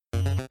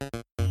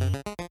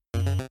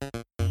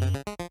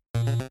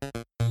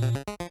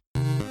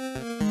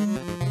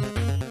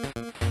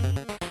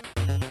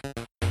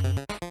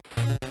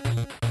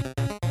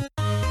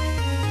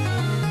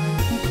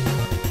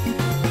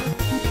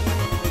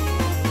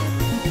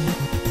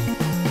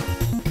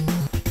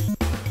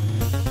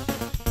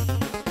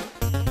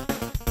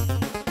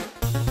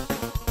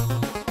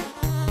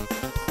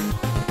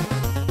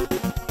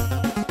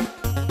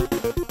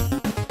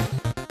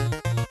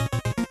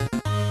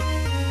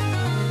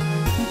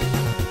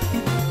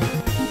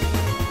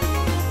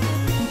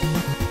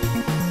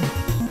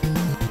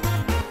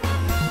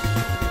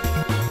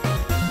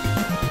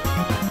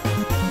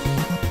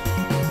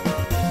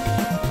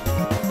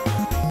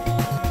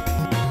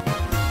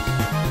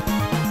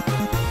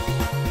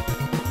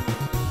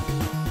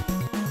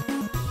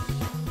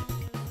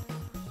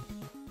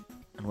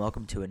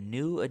welcome to a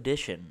new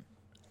edition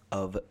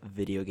of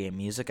Video Game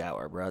Music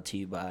Hour, brought to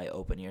you by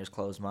Open Ears,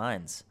 Closed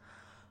Minds.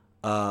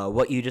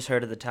 What you just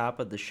heard at the top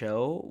of the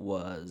show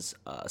was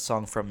a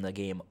song from the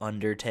game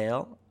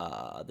Undertale.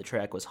 The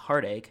track was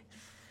Heartache,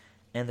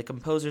 and the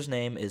composer's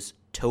name is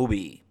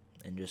Toby.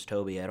 And just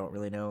Toby, I don't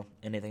really know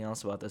anything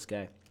else about this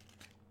guy.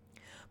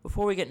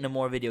 Before we get into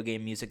more video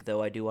game music,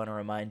 though, I do want to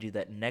remind you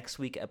that next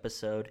week's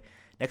episode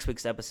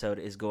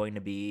is going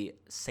to be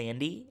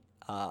Sandy,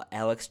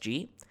 Alex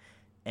G,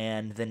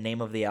 and the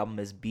name of the album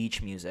is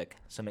Beach Music.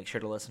 So make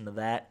sure to listen to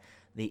that.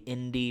 The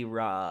indie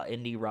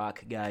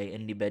rock guy,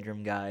 indie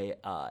bedroom guy,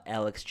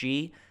 Alex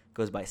G,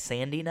 goes by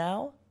Sandy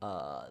now.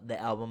 The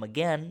album,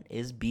 again,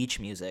 is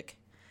Beach Music.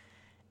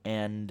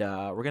 And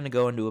we're going to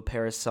go into a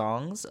pair of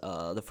songs.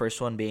 The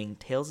first one being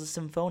Tales of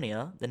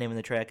Symphonia. The name of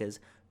the track is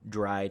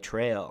Dry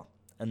Trail.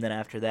 And then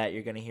after that,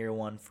 you're going to hear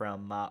one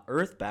from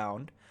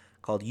Earthbound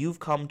called You've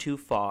Come Too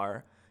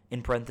Far,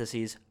 in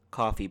parentheses,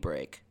 Coffee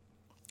Break.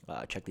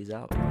 Check these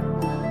out.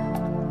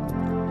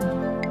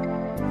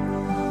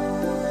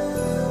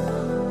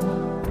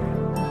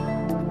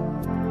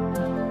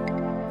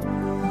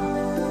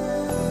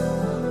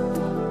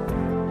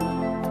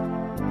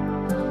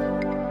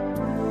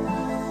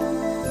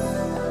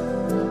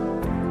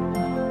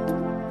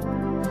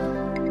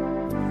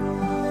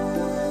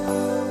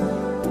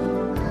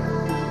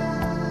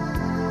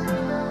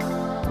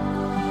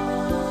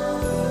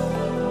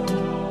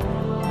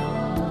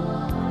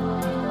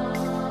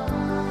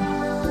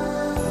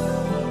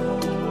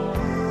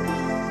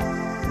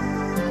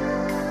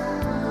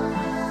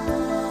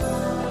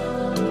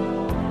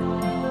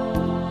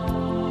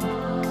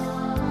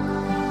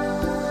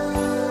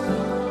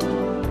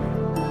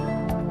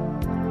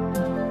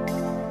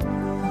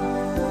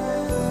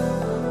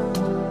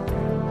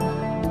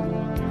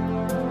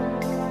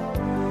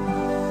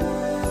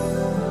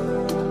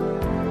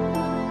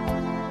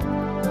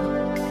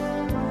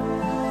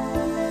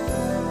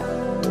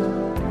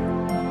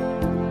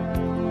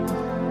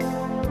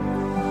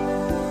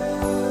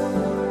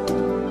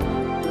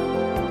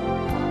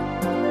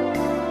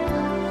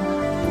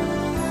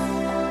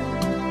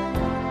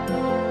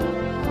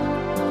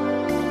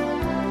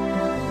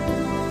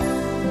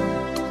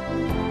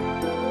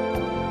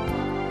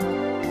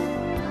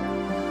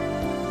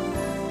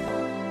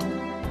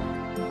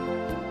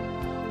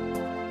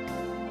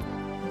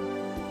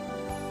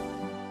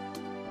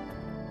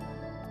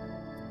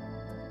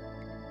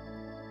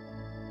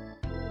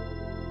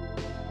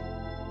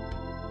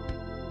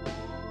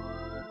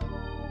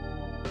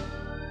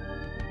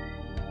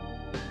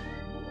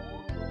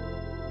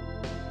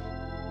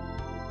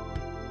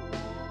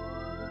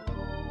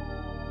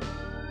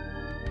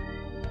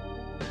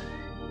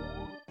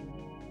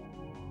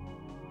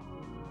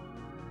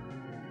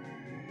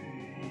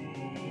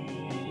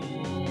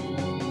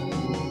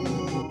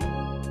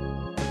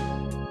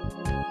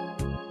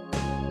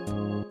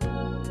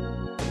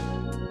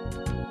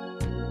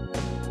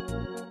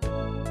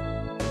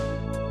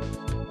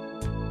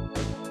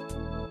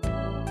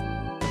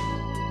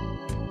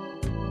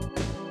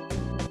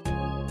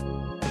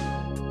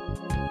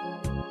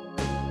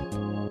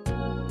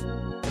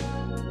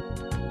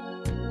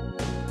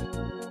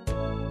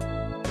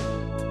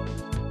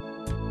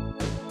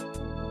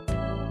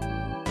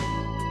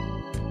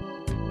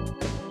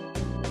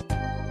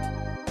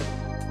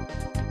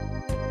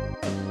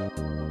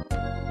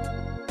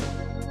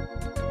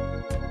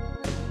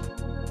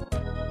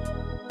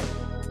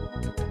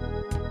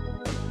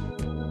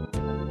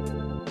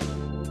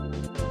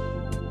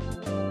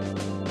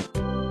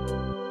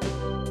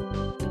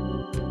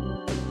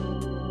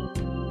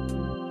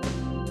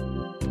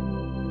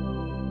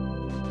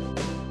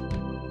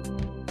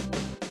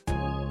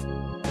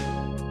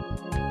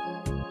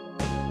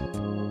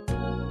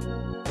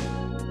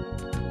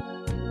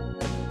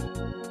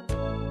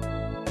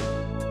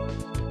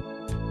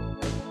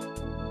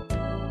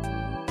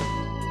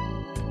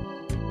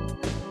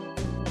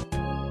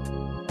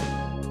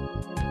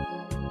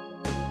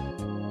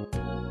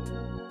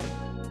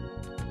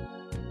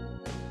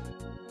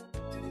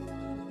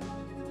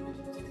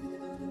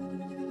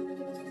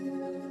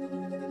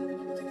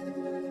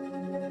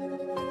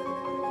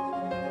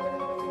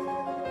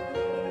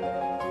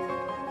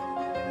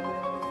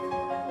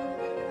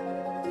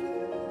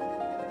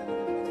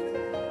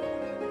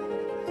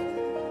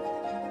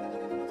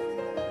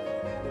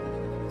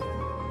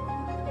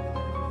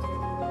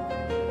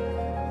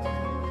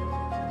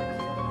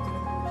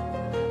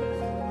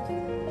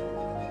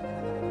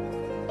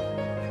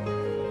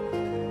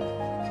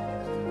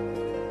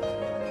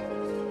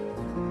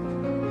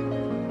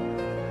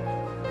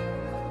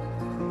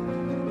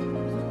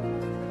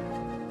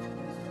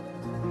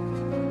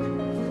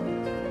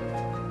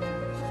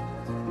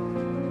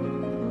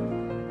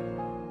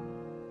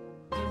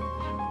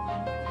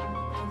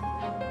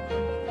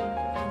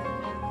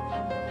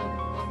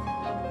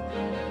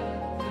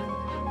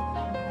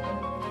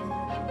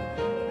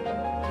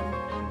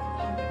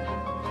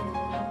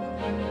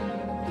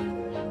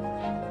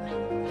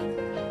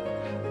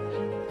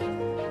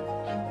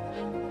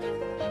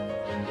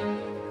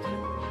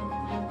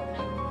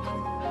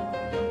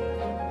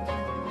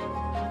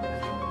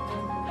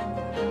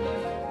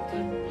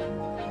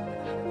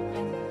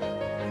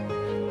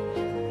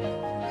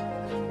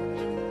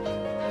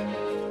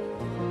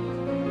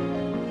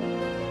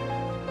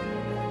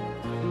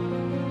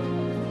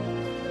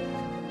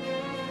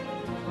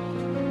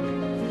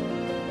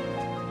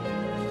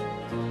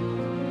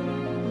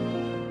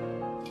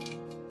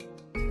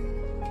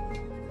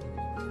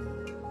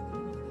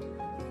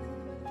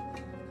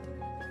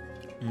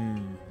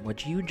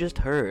 What you just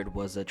heard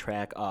was a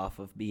track off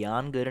of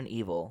Beyond Good and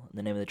Evil.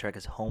 The name of the track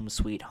is Home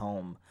Sweet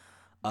Home.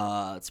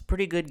 It's a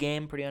pretty good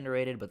game, pretty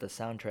underrated, but the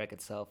soundtrack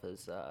itself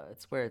is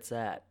it's where it's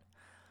at.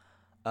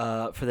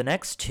 For the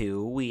next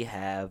two, we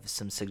have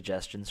some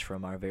suggestions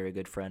from our very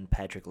good friend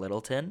Patrick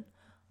Littleton.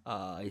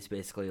 He's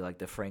basically like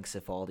the Frank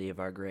Cifaldi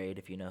of our grade,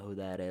 if you know who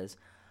that is.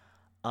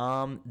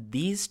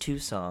 These two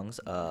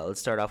songs,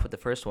 let's start off with the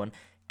first one,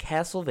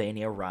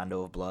 Castlevania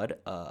Rondo of Blood.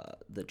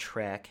 The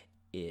track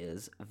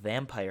is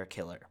Vampire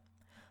Killer.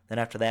 Then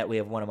after that, we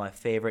have one of my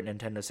favorite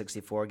Nintendo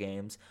 64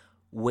 games,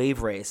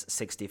 Wave Race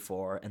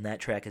 64, and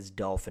that track is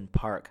Dolphin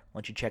Park. Why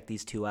don't you check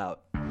these two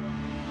out?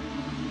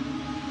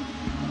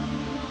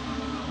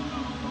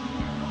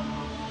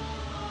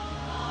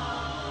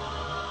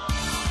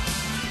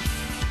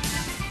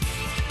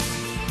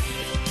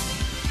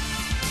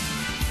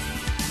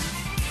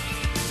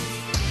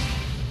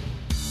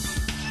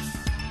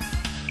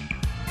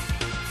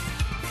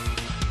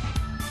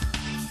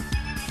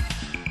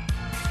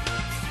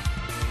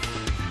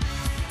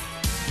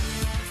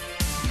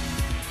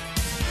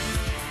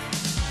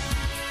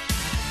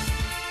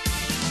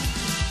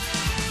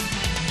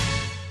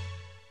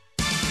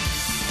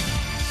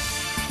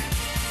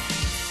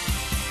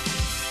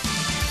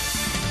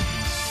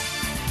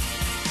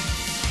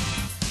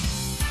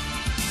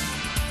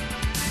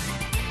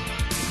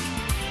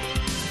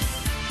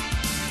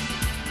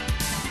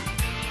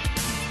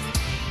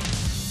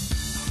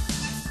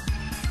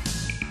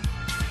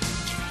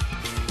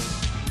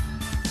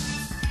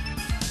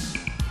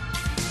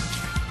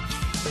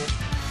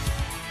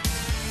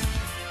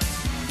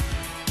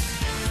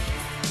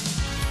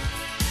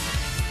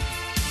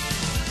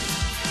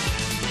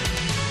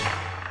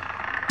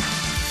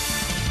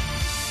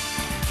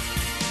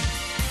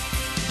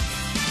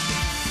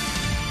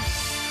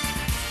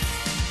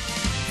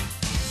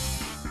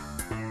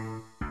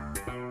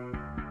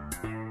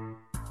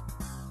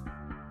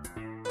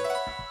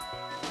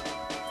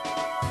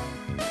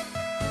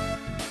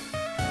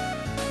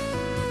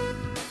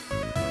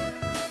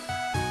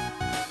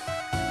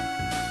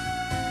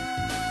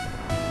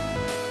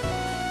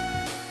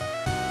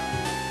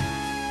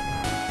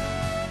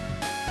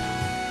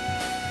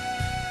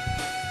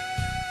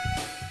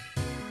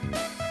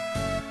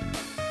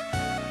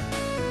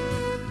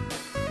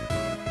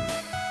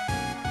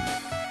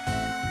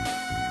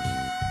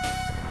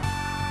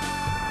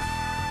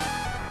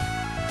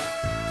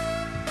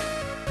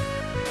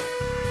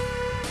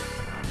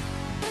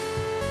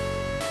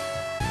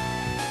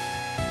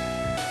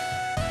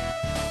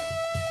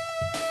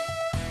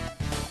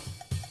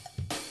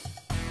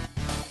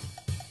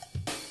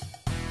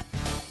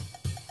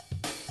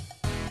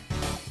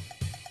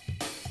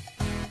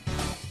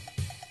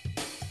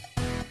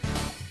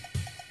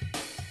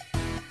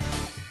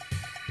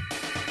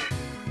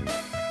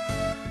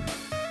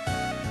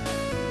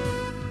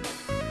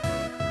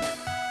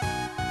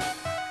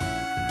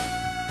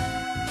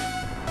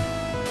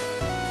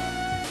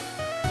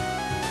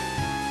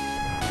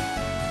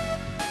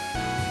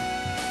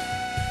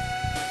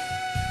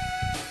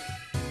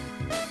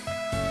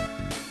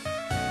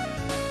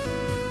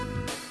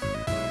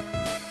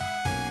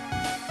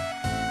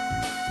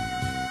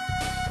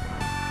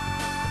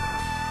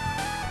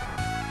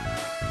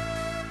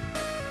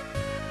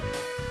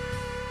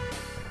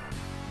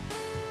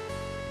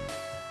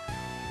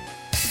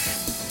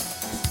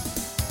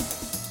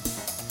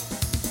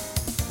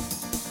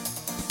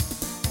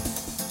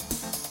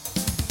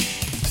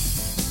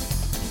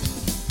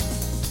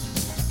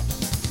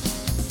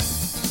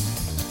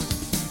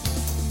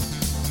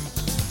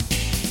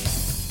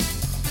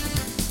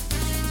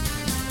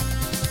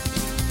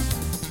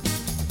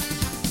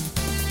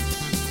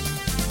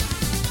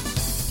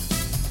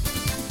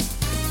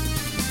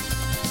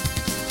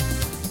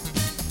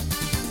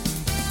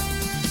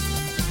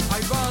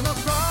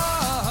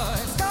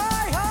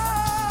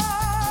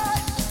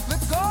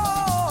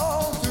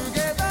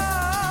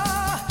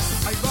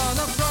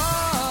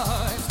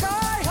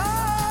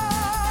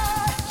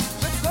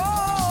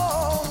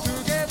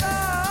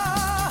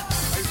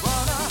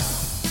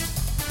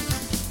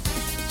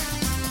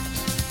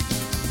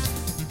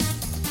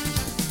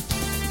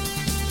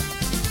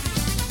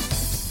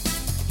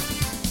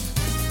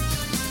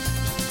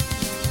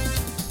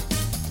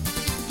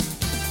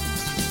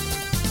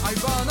 I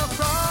wanna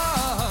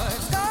fly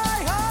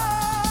sky high.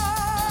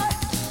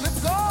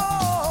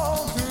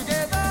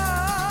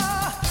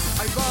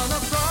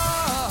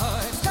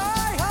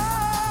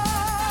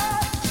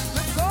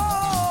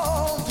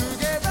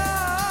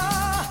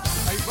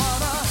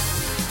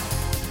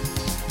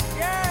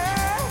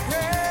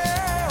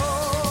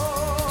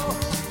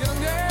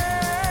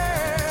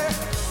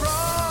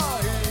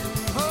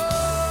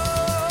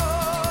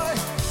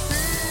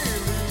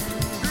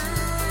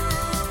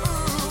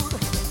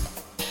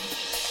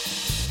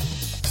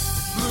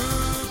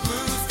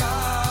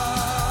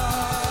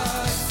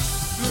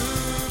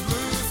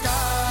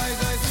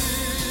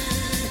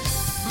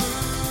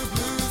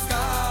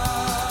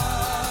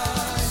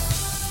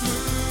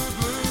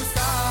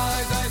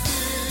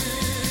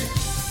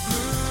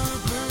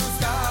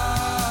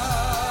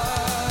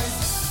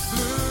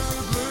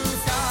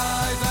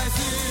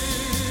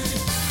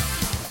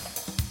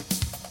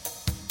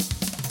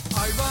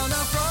 wanna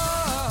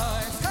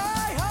fly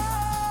sky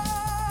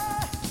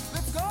high.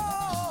 Let's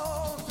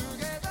go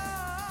together.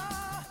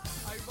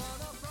 I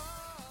wanna fly.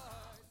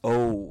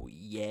 Oh,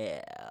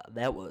 yeah.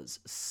 That was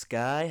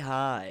Sky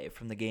High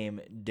from the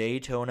game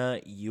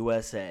Daytona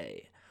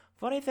USA.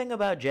 Funny thing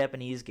about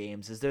Japanese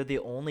games is they're the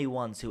only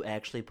ones who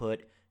actually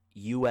put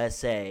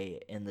USA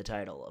in the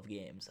title of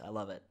games. I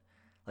love it.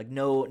 Like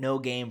no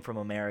game from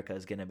America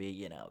is gonna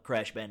be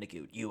Crash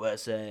Bandicoot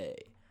USA.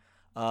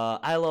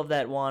 I love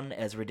that one.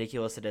 As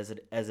ridiculous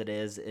as it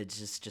is,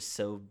 it's just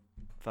so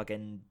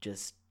fucking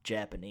just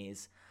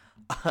Japanese.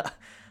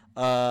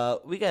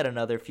 We got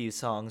another few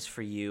songs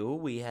for you.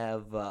 We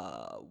have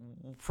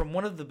from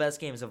one of the best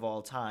games of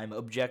all time,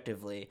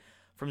 objectively,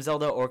 from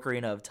Zelda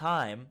Ocarina of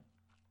Time,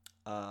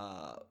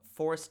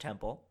 Forest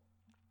Temple,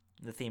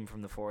 the theme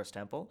from the Forest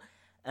Temple.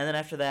 And then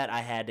after that, I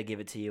had to give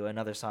it to you,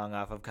 another song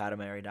off of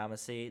Katamari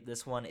Damacy.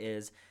 This one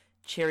is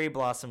Cherry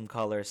Blossom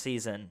Color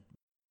Season.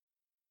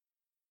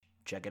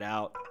 Check it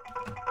out.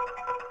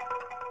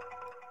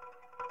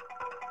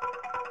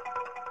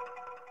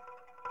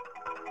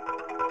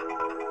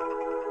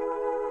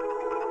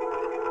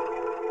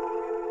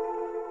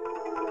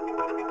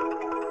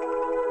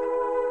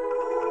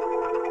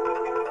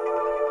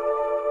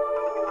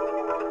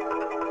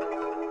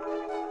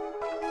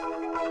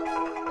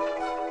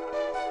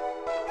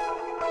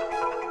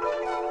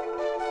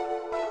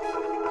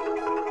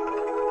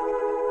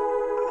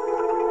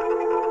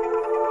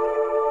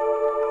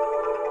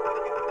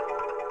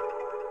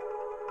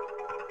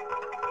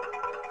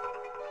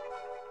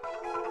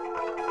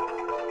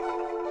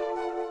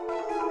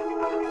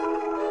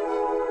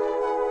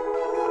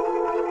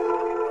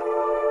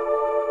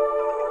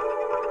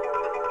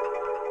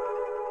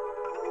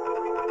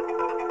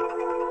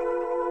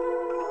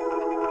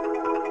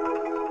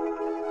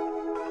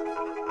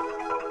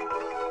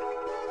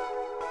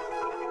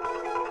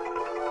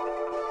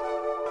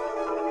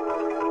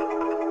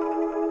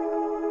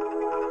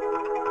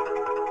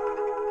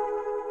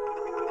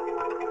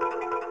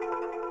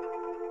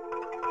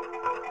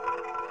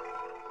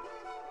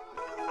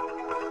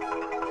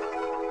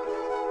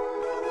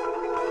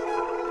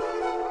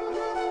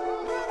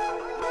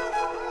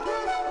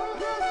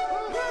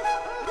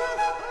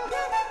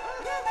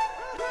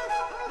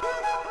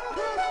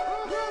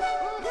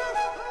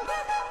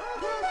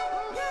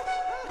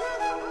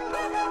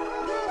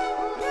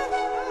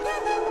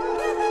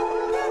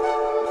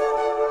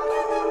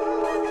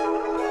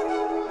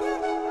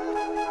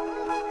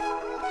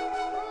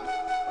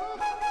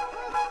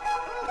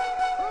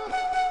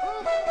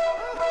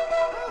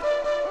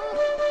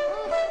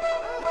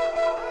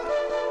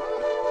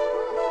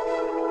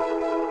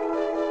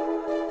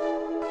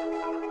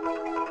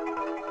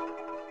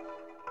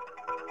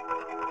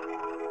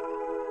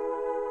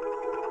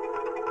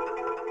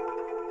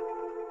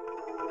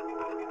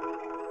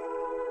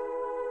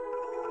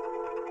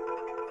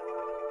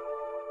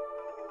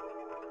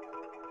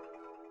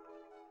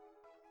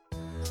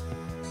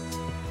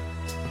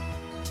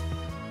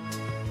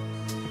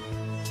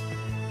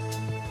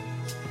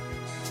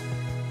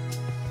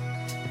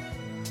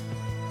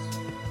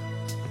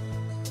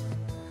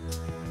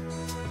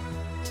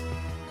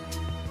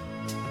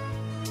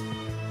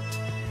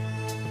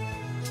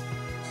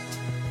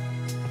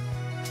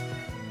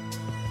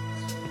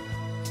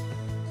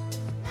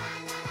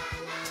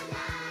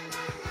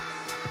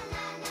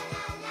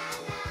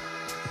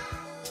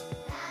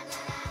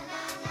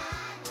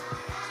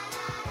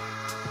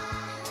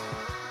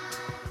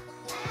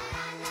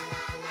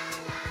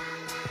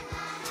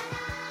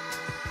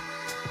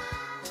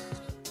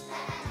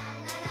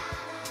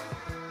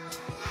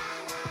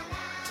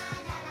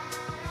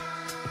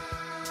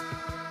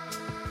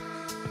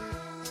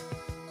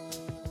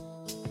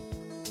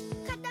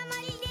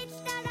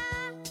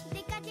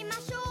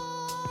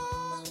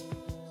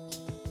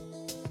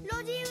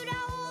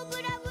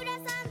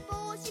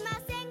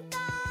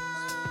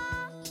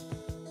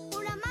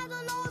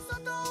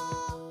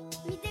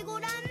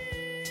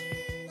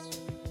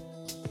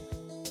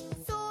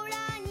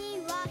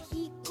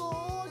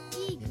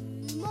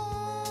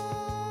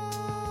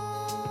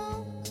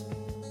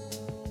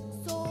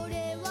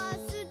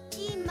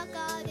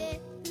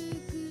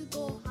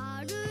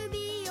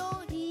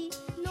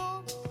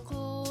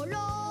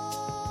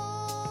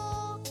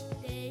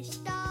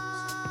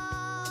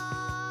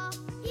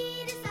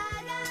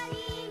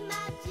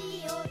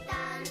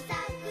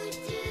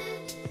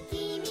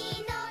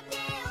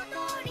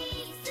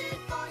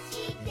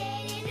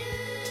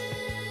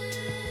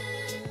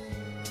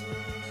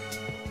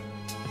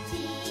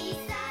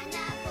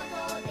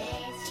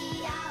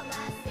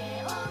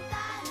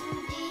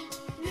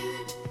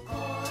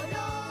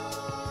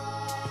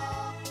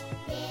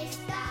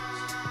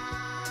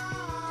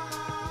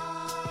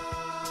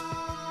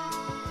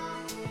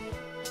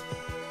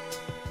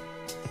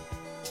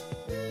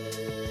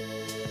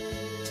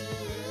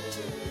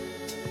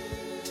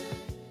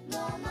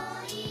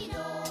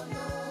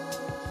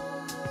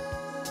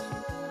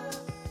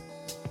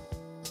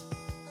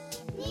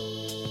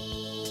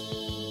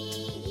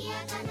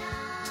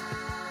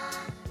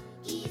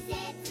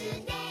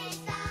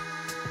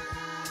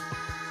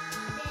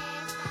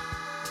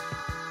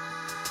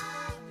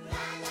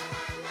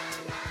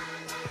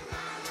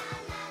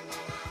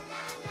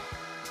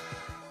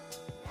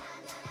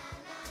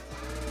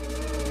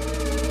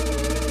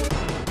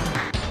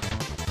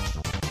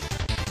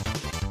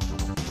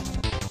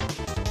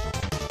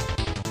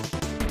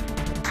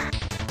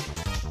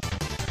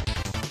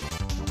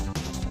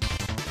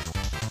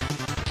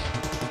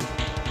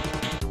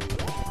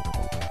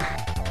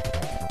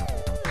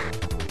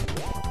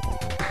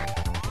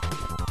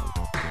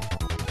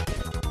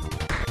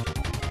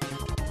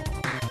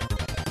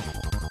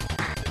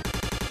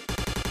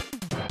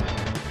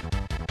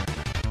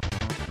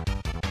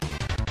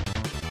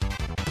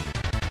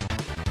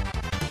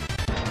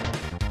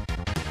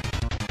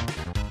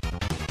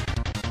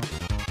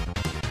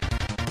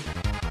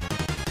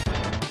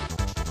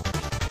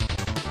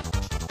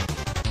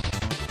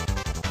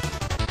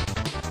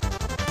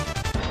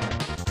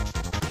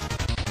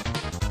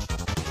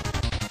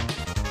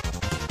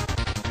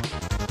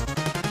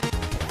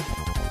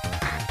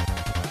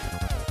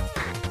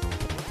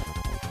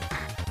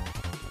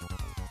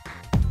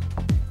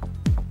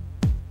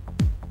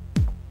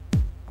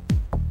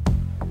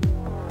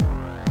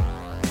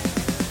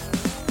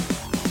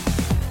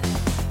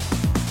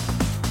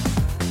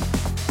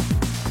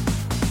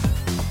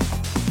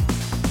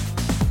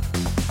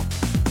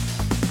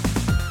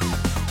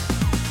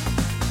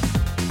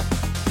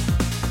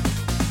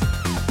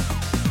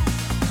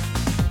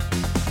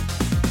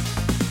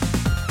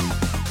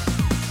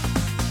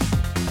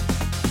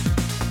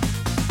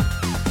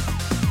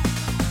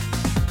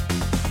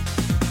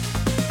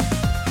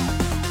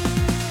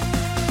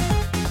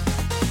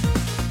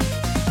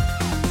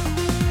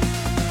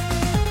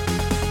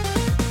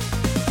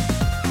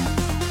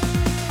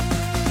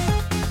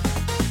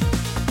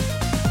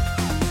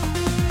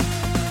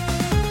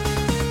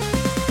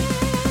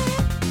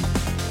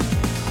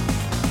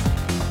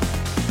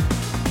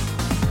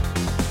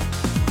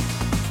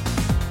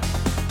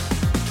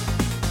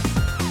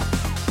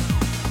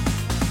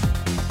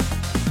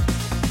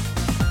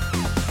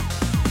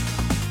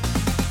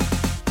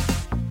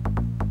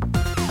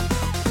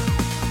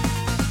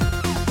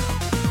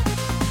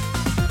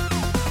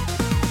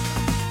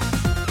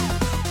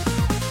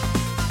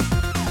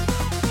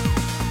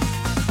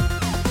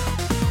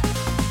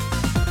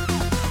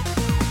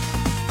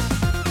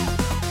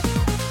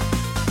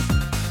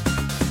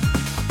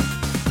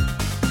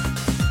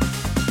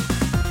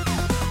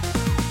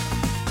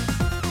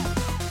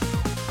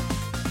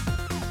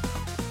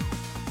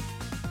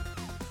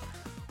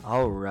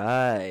 All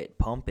right,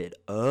 pump it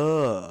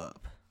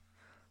up.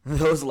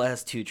 Those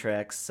last two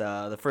tracks,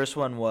 the first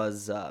one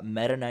was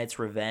Meta Knight's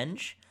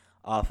Revenge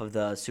off of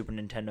the Super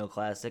Nintendo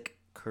classic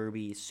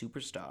Kirby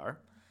Superstar.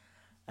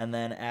 And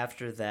then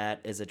after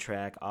that is a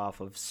track off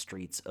of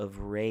Streets of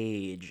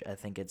Rage. I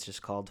think it's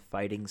just called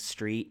Fighting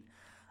Street.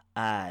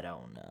 I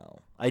don't know.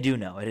 I do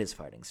know it is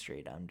Fighting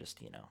Street. I'm just,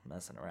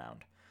 messing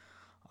around.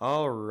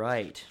 All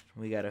right.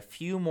 We got a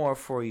few more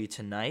for you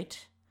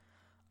tonight.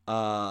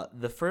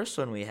 The first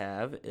one we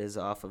have is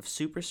off of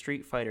Super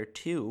Street Fighter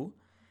 2,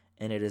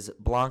 and it is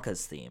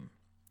Blanca's theme.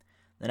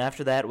 Then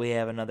after that, we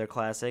have another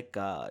classic,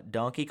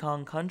 Donkey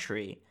Kong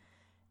Country,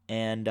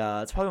 and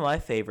it's probably my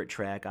favorite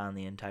track on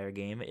the entire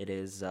game. It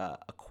is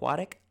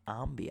Aquatic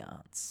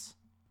Ambiance.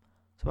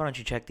 So why don't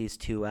you check these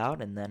two out,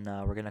 and then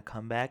we're going to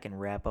come back and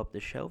wrap up the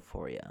show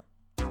for you.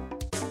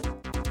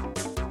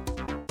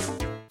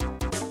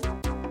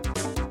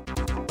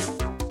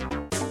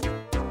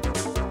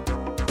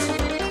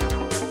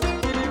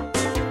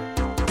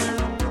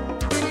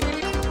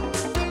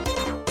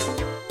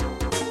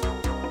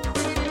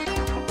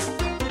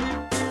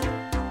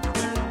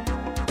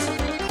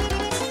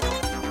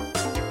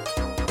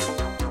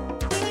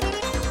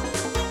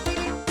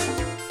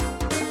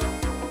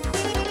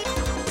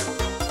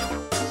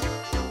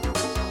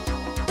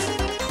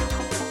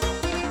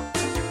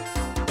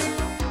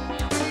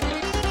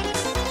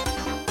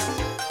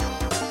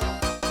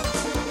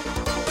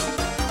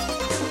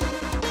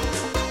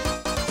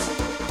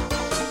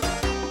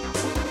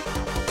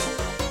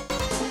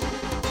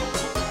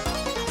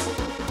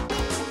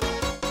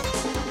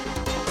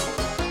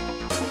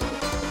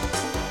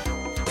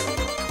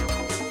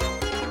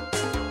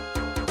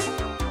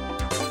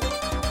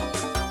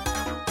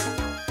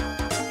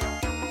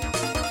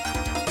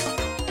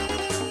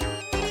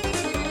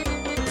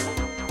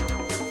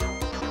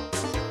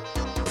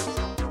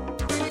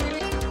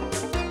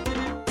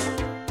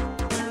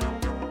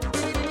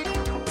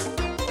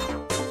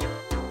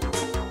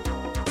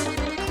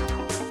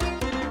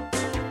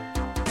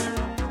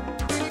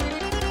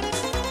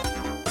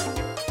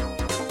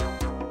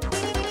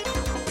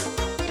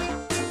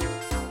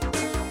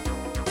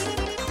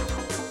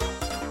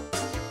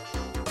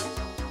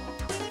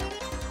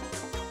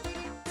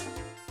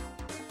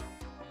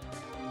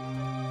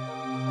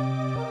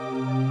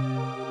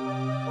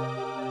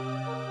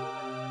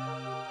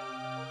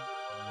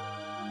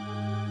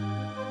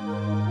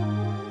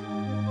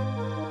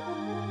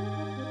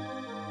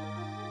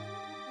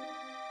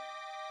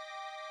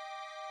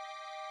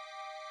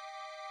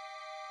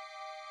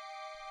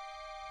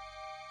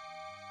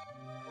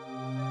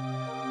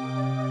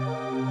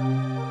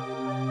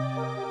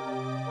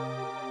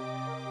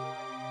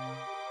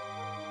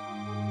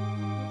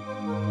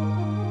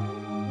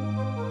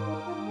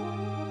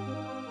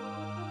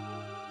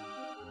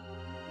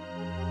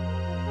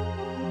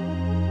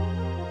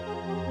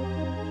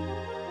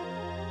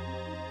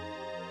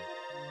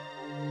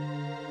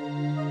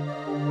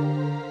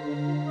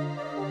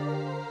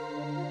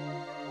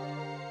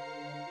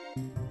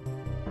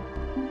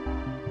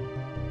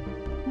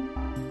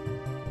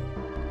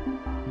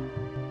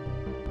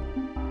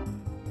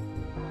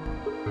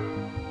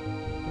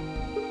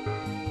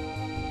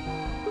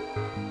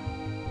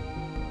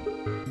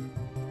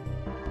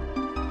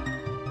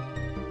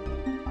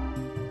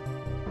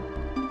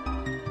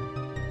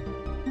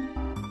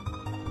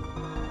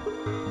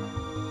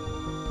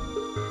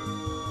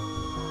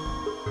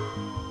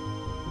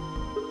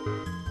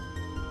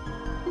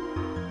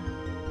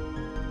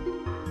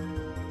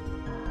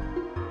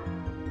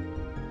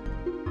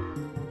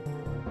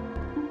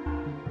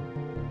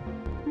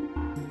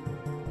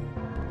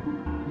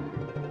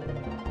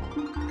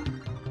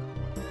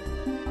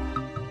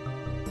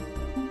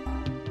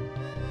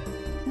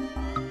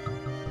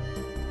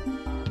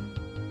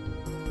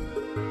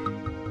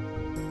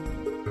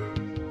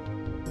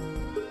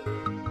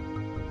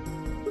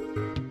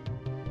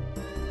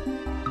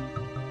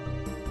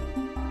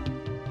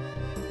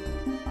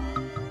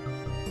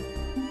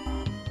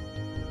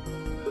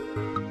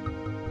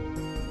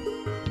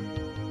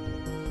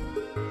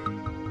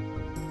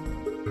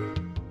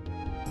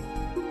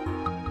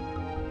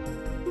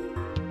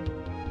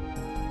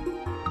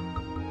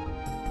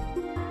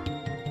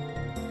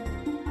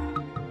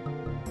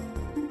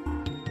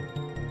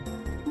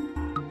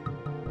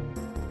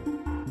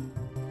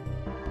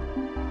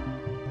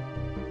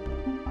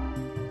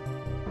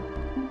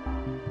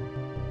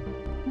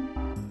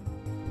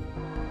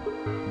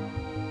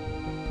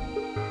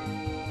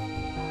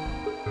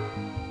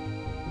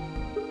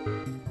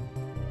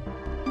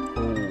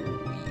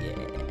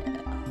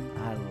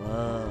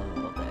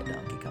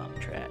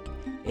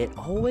 It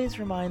always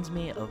reminds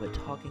me of a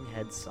Talking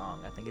Heads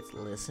song. I think it's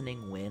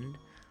Listening Wind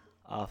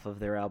off of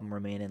their album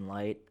Remain in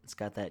Light. It's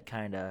got that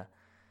kind of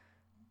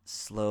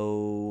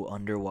slow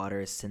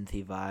underwater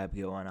synthy vibe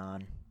going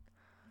on.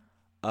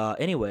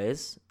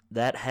 Anyways,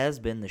 that has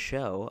been the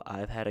show.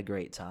 I've had a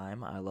great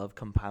time. I love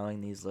compiling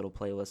these little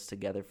playlists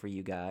together for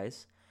you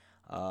guys.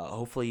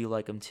 Hopefully you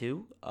like them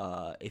too.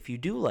 If you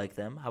do like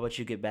them, how about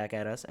you get back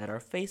at us at our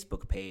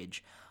Facebook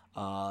page?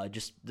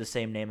 Just the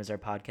same name as our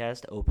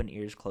podcast, Open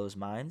Ears, Closed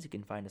Minds. You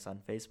can find us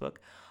on Facebook.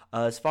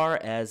 As far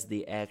as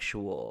the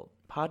actual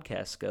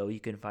podcasts go, you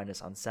can find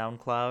us on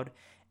SoundCloud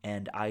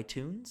and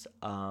iTunes.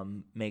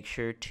 Make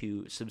sure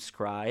to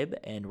subscribe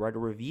and write a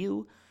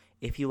review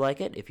if you like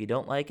it. If you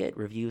don't like it,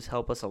 reviews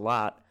help us a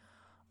lot.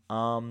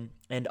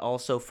 And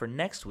also for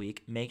next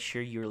week, make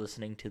sure you're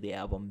listening to the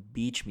album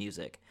Beach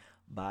Music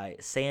by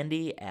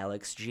Sandy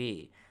Alex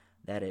G.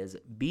 That is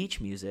Beach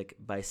Music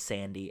by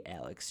Sandy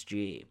Alex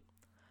G.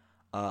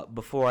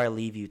 Before I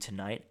leave you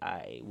tonight,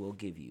 I will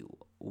give you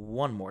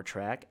one more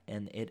track,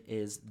 and it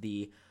is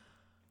the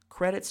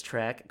credits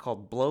track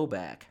called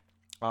Blowback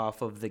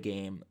off of the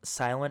game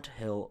Silent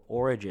Hill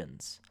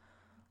Origins.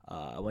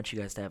 I want you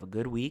guys to have a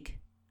good week.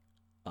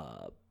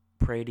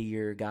 Pray to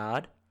your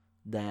God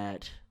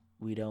that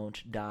we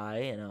don't die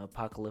in an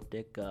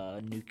apocalyptic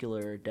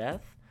nuclear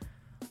death.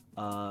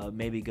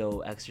 Maybe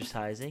go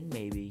exercising.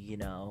 Maybe,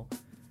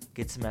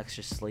 get some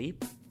extra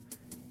sleep.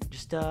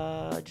 Just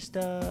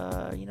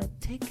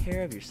take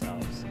care of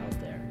yourselves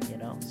out there,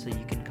 so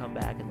you can come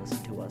back and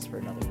listen to us for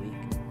another week.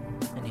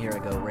 And here I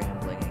go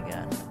rambling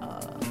again.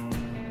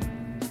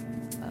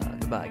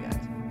 Goodbye,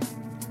 guys.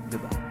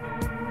 Goodbye.